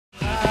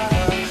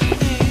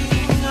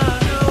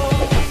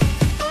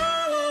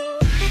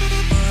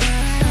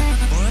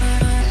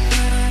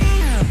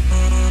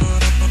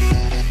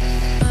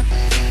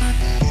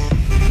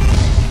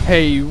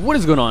Hey, what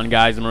is going on,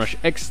 guys?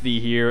 DiamondRushXD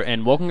here,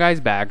 and welcome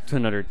guys back to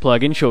another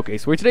plugin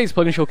showcase, where today's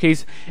plugin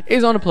showcase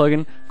is on a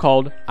plugin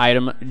called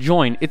Item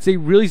Join. It's a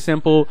really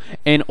simple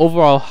and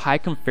overall high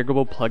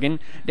configurable plugin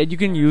that you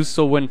can use,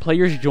 so when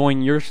players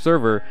join your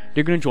server,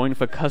 they're going to join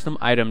with a custom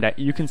item that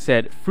you can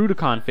set through the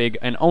config,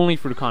 and only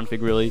through the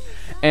config really.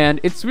 And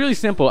it's really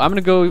simple. I'm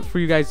going to go for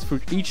you guys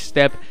through each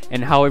step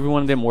and how every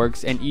one of them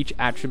works, and each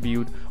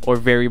attribute or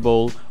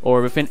variable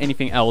or within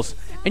anything else.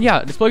 And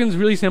yeah, this plugin is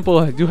really simple.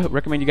 I do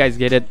recommend you guys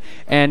get it.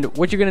 And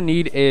what you're gonna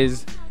need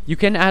is, you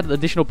can add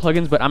additional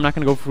plugins, but I'm not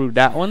gonna go through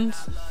that ones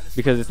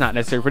because it's not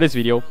necessary for this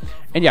video.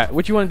 And yeah,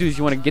 what you want to do is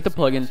you want to get the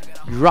plugin,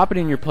 drop it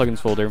in your plugins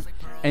folder,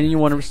 and you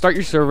want to start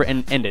your server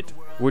and end it.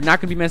 We're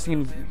not gonna be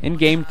messing in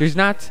game. There's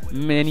not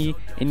many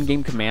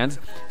in-game commands,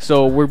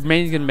 so we're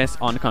mainly gonna mess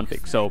on the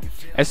config. So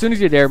as soon as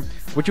you're there,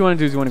 what you want to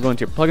do is you want to go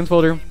into your plugins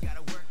folder.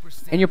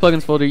 In your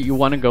plugins folder, you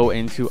want to go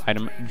into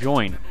Item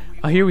Join.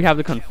 Here we have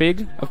the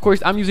config. Of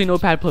course, I'm using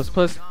Notepad++.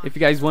 If you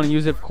guys want to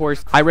use it, of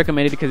course, I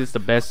recommend it because it's the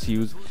best to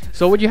use.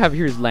 So what you have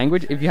here is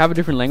language. If you have a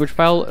different language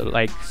file,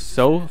 like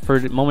so, for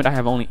the moment I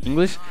have only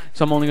English,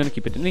 so I'm only going to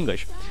keep it in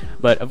English.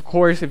 But of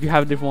course, if you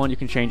have a different one, you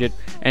can change it.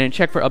 And then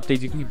check for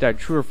updates. You can keep that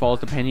true or false,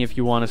 depending if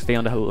you want to stay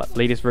on the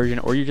latest version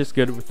or you're just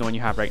good with the one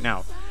you have right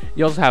now.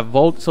 You also have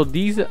Vault. So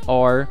these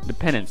are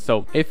dependents.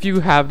 So if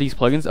you have these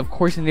plugins, of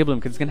course, enable them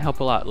because it's going to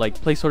help a lot.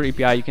 Like placeholder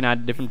API, you can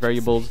add different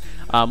variables,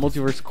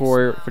 multiverse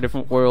core for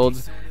different worlds,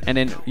 and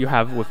then you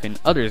have within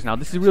others. Now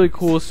this is really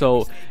cool,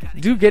 so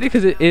do get it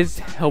because it is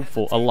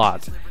helpful a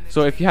lot.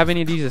 So if you have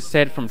any of these,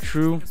 set from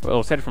true,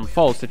 well, set from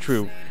false to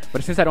true.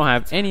 But since I don't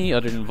have any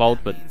other than Vault,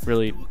 but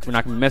really we're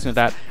not gonna be messing with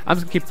that, I'm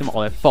just gonna keep them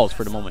all at false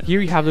for the moment. Here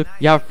you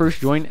have first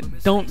join.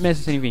 Don't mess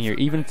with anything here. It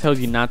even tells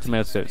you not to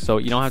mess with it, so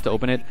you don't have to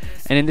open it.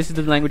 And then this is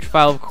the language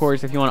file, of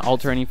course. If you want to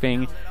alter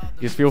anything,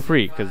 just feel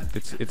free because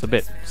it's a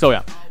bit. So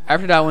yeah,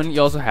 after that one,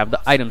 you also have the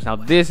items. Now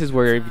this is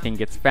where everything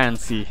gets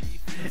fancy.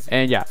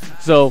 And yeah,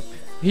 so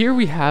here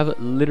we have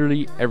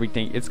literally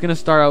everything. It's gonna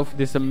start off with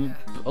this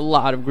a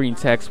lot of green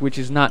text, which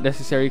is not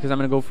necessary because I'm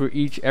gonna go through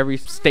every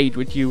stage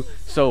with you.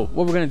 So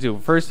what we're gonna do,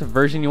 first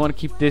version, you want to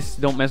keep this,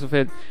 don't mess with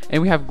it.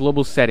 And we have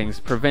global settings,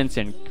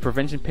 prevention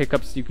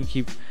pickups you can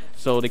keep,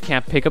 so they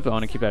can't pick up. I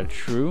want to keep that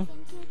true.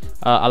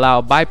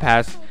 Allow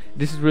bypass.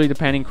 This is really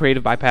depending,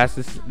 creative bypass,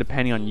 this is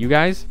depending on you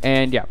guys.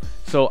 And yeah,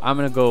 so I'm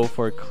gonna go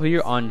for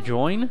clear on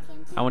join.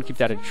 I want to keep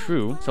that at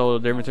true, so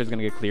the inventory is going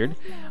to get cleared.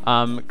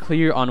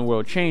 Clear on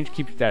world change,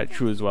 keep that at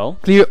true as well.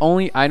 Clear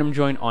only item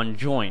join on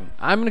join.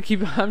 I'm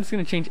just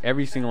going to change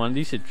every single one of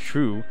these to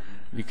true,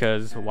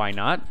 because why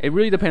not? It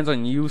really depends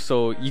on you,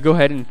 so you go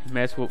ahead and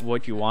mess with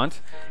what you want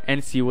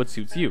and see what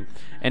suits you.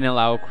 And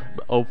allow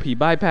OP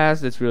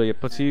bypass. That's really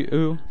up to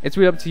you. It's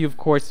really up to you, of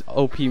course.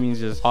 OP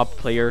means just op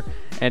player.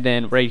 And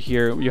then right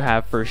here you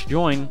have first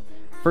join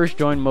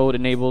mode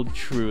enabled,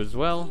 true as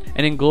well.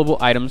 And then global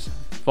items,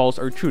 false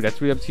or true.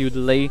 That's really up to you.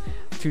 Delay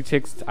 2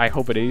 ticks, I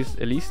hope it is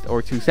at least,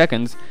 or 2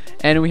 seconds.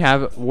 And we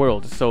have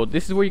world. So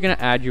this is where you're gonna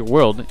add your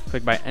world.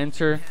 Click by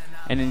enter,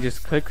 and then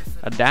just click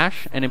a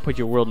dash and then put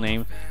your world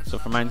name. So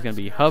for mine it's gonna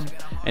be hub.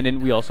 And then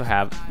we also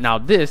have, now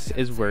this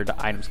is where the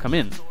items come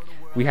in.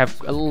 We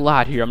have a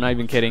lot here, I'm not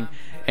even kidding.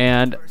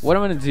 And what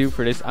I'm gonna do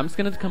for this, I'm just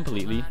gonna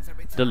completely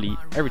delete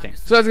everything.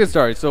 So let's get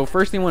started. So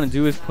first thing you want to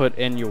do is put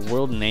in your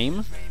world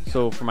name.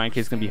 So for my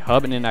case it's gonna be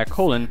hub, and then that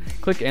colon,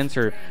 click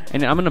enter,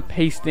 and then I'm gonna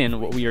paste in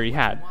what we already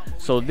had.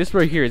 So this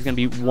right here is gonna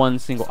be one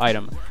single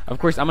item. Of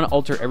course I'm gonna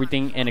alter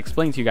everything and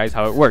explain to you guys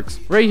how it works.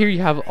 Right here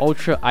you have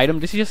ultra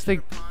item. This is just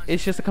like,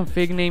 it's just a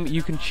config name.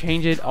 You can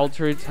change it,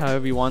 alter it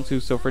however you want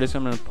to. So for this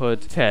I'm gonna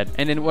put Ted,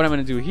 and then what I'm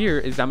gonna do here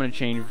is I'm gonna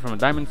change from a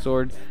diamond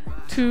sword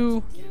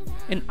to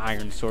an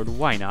iron sword.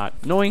 Why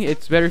not? Knowing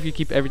it's better if you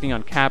keep everything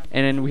on cap.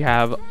 And then we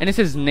have, and it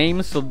says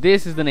name, so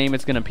this is the name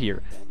it's gonna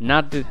appear,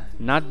 not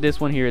this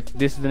one here.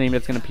 This is the name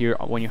that's gonna appear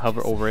when you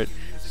hover over it.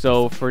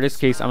 So for this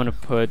case I'm gonna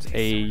put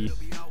a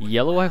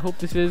yellow, I hope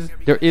this is.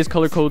 There is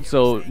color code,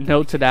 so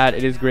note to that,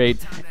 it is great.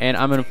 And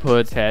I'm gonna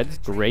put Ted's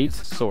great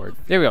sword.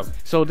 There we go.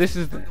 So that's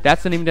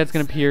the name that's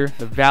gonna appear.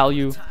 The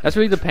value, that's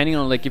really depending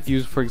on, like, if you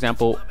use, for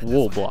example,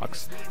 wool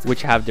blocks,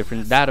 which have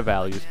different data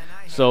values.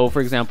 So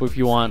for example, if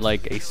you want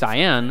like a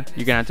cyan,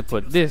 you're gonna have to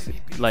put this,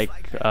 like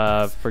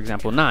for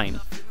example 9.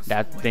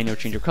 That then you'll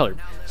change your color.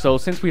 So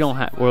since we're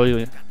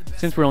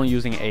only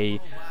using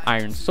a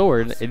iron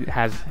sword, it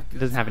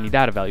doesn't have any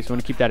data value, so I'm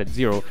gonna keep that at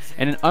 0.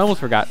 And then I almost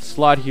forgot,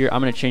 slot here, I'm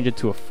gonna change it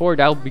to a 4.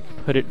 That'll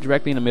put it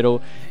directly in the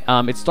middle.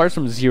 It starts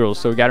from 0,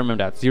 so you gotta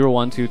remember that 0,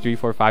 1, 2, 3,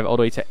 4, 5, all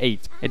the way to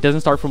 8. It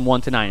doesn't start from 1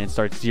 to 9, it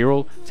starts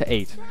 0 to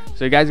 8.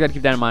 So you guys gotta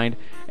keep that in mind.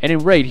 And then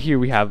right here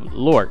we have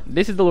lore.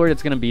 This is the lore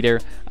that's gonna be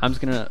there. I'm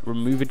just gonna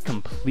remove it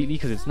completely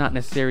because it's not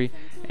necessary,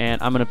 and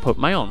I'm gonna put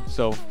my own.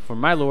 So for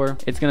my lore,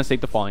 it's gonna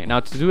state the following. Now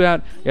to do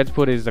that, you have to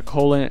put is a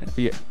colon.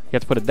 You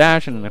have to put a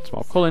dash and then a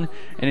small colon,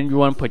 and then you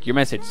want to put your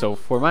message. So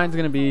for mine, it's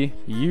gonna be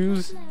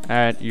use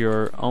at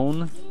your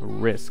own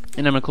risk,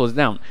 and I'm gonna close it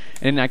down.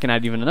 And then I can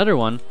add even another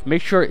one.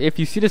 Make sure if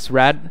you see this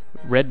red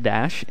red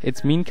dash,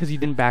 it's mean because you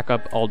didn't back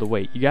up all the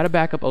way. You gotta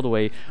back up all the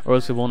way or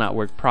else it will not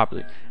work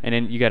properly. And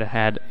then you gotta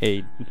add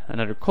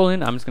another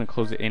colon. I'm just gonna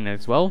close it in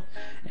as well,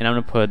 and I'm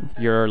gonna put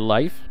your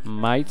life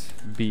might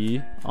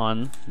be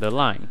on the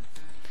line.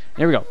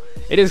 There we go.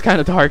 It is kind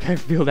of dark, I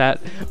feel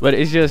that, but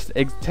it's just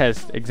a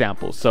test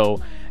example.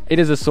 So it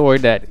is a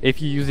sword that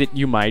if you use it,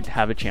 you might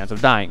have a chance of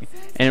dying.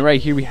 And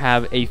right here we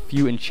have a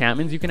few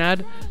enchantments you can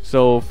add.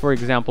 So for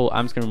example,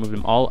 I'm just gonna remove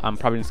them all. I'm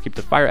probably gonna skip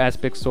the fire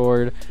aspect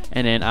sword,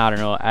 and then I don't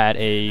know, add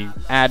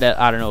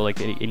I don't know, like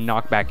a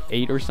knockback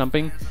 8 or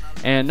something.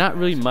 And not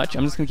really much.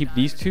 I'm just gonna keep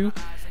these two.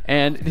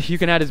 And you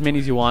can add as many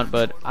as you want,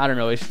 but I don't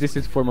know, this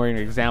is for more an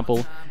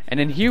example. And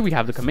then here we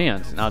have the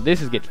commands. Now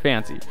this is get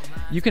fancy.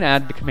 You can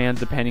add the commands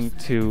depending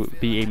to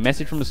be a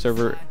message from the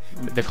server,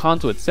 the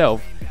console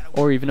itself,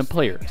 or even a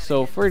player.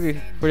 So for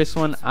this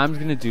one, I'm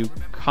gonna do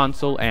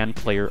console and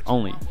player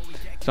only.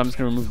 So I'm just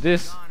gonna remove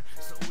this,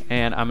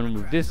 and I'm gonna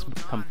remove this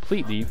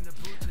completely.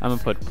 I'm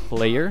gonna put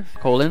player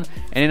colon,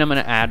 and then I'm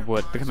gonna add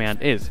what the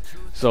command is.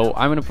 So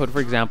I'm gonna put, for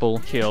example,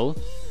 kill,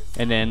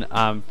 and then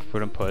I'm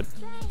gonna put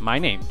my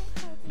name,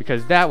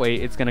 because that way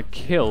it's gonna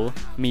kill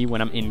me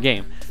when I'm in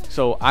game.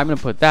 So I'm gonna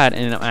put that,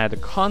 and then I'm gonna add the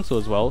console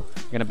as well.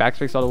 I'm gonna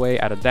backspace all the way,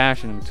 add a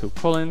dash and 2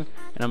 colons,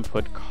 and I'm gonna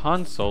put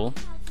console.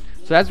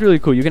 So that's really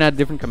cool. You can add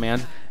different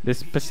commands that's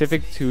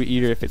specific to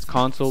either if it's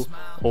console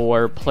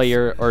or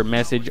player or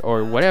message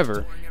or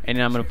whatever. And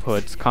then I'm gonna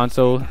put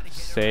console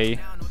say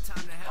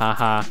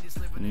haha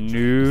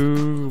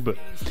noob.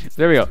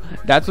 There we go.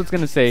 That's what's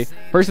gonna say.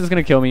 First it's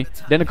gonna kill me,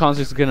 then the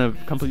console is gonna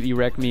completely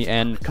wreck me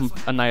and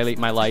annihilate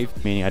my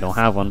life, meaning I don't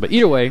have one, but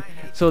either way.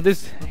 So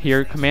this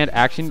here, command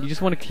action, you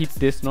just want to keep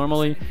this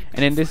normally,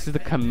 and then this is the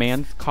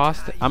command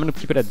cost. I'm gonna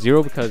keep it at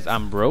 0 because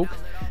I'm broke.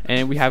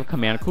 And we have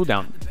command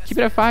cooldown. Keep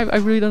it at 5. I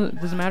really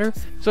doesn't matter.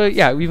 So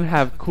yeah, we even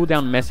have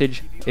cooldown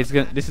message. This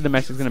is the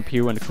message that's gonna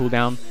appear when the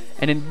cooldown.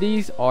 And then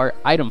these are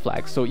item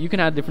flags. So you can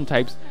add different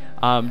types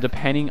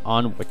depending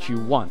on what you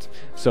want.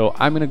 So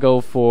I'm gonna go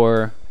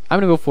for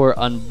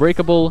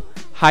unbreakable,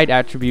 hide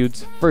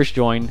attributes, first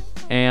join,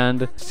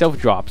 and self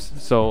drops.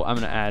 So I'm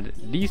gonna add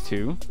these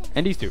two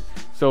and these two.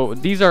 So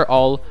these are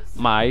all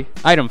my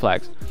item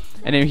flags.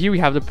 And then here we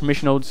have the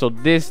permission node. So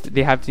this,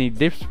 they have to need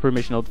this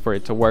permission node for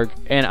it to work.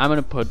 And I'm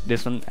gonna put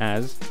this one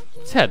as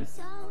its head.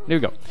 There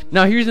we go.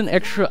 Now here's an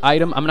extra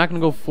item. I'm not gonna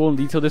go full in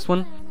detail this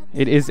one.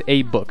 It is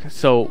a book.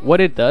 So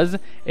what it does,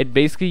 it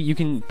basically, you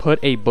can put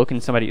a book in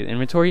somebody's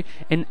inventory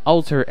and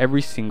alter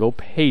every single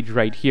page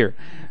right here.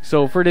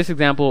 So for this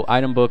example,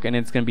 item book, and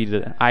it's gonna be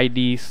the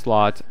ID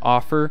slot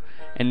offer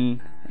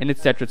and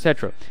etc,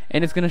 etc,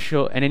 and it's gonna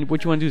show. And then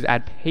what you want to do is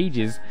add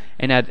pages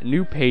and add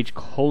new page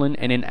colon,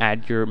 and then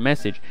add your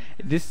message.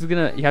 This is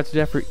gonna, you have to do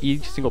that for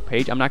each single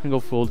page. I'm not gonna go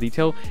full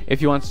detail. If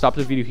you want to stop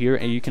the video here,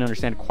 and you can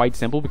understand quite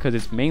simple, because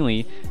it's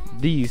mainly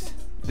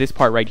this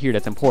part right here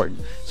that's important.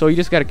 So you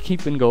just gotta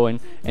keep on going,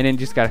 and then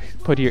just gotta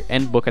put your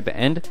end book at the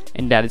end,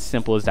 and that is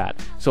simple as that.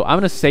 So I'm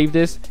gonna save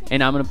this,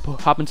 and I'm gonna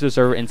hop into the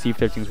server and see if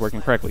everything's working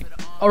correctly.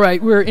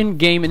 Alright, we're in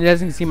game, and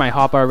as you can see my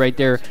hotbar right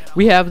there,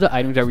 we have the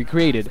items that we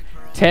created.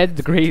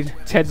 Ted's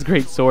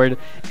great sword,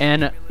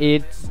 and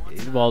it's,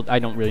 well, I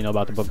don't really know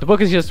about the book. The book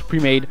is just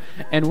pre-made,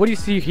 and what you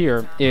see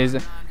here is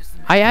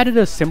I added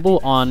a symbol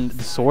on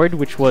the sword,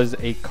 which was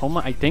a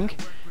comma, I think,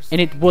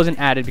 and it wasn't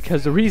added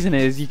because the reason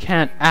is you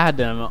can't add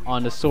them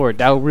on the sword.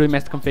 That would really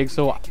mess the config,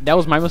 so that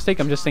was my mistake.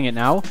 I'm just saying it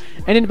now.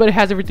 And then, but it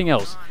has everything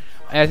else.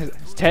 As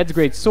Ted's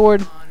great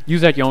sword,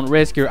 use at your own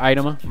risk. Your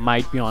item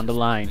might be on the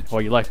line,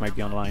 or your life might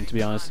be on the line, to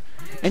be honest.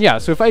 And yeah,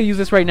 so if I use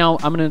this right now,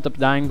 I'm gonna end up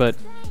dying, but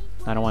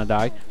I don't want to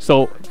die.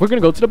 So we're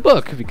gonna go to the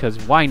book, because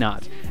why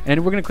not?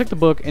 And we're gonna click the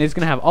book, and it's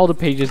gonna have all the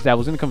pages that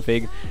was in the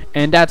config,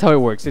 and that's how it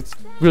works. It's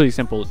really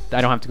simple.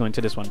 I don't have to go into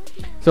this one.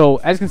 So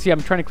as you can see,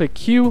 I'm trying to click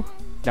Q.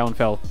 That one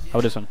fell. How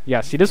about this one? Yeah,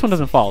 see, this one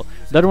doesn't fall.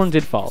 The other one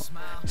did fall.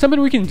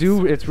 Something we can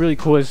do, it's really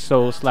cool, is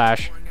so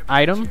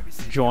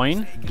 /item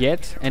join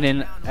get, and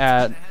then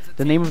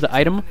the name of the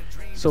item.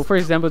 So for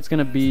example, it's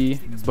gonna be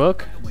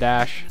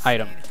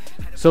book-item.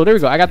 So there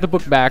we go. I got the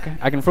book back.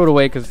 I can throw it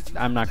away because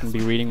I'm not going to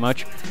be reading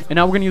much. And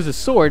now we're going to use the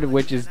sword,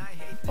 which is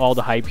all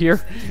the hype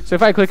here. So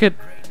if I click it,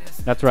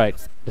 that's right.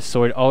 The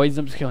sword always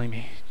ends up killing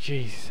me.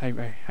 Jeez,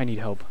 I need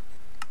help.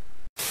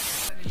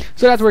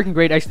 So that's working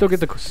great. I still get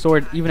the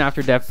sword even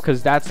after death,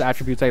 because that's the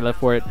attributes I left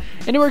for it,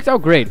 and it works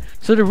out great.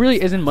 So there really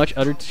isn't much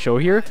other to show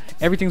here.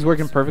 Everything's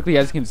working perfectly.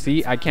 As you can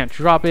see, I can't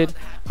drop it.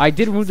 I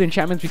did remove the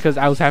enchantments because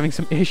I was having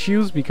some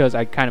issues, because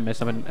I kind of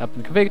messed up in the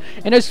config,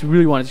 and I just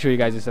really wanted to show you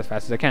guys this as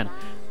fast as I can.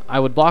 I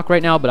would block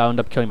right now, but I'll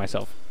end up killing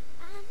myself,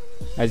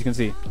 as you can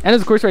see. And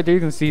of course right there you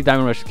can see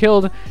Diamond Rush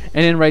killed, and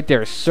then right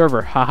there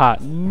server, haha,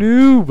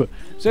 noob.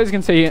 So as you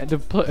can see, the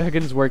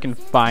plugin is working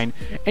fine.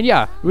 And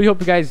yeah, really hope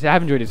you guys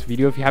have enjoyed this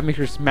video. If you have, make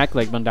sure to smack the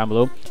like button down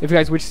below. If you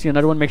guys wish to see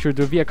another one, make sure to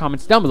do it via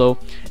comments down below.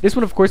 This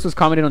one of course was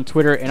commented on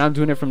Twitter, and I'm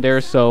doing it from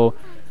there, so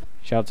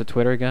shout out to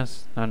Twitter, I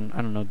guess. I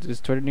don't know, does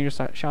Twitter need a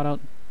shout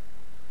out?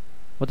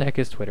 What the heck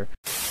is Twitter?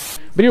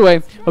 But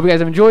anyway, hope you guys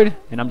have enjoyed,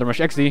 and I'm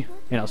DiamondRushXD,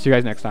 and I'll see you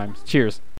guys next time. Cheers.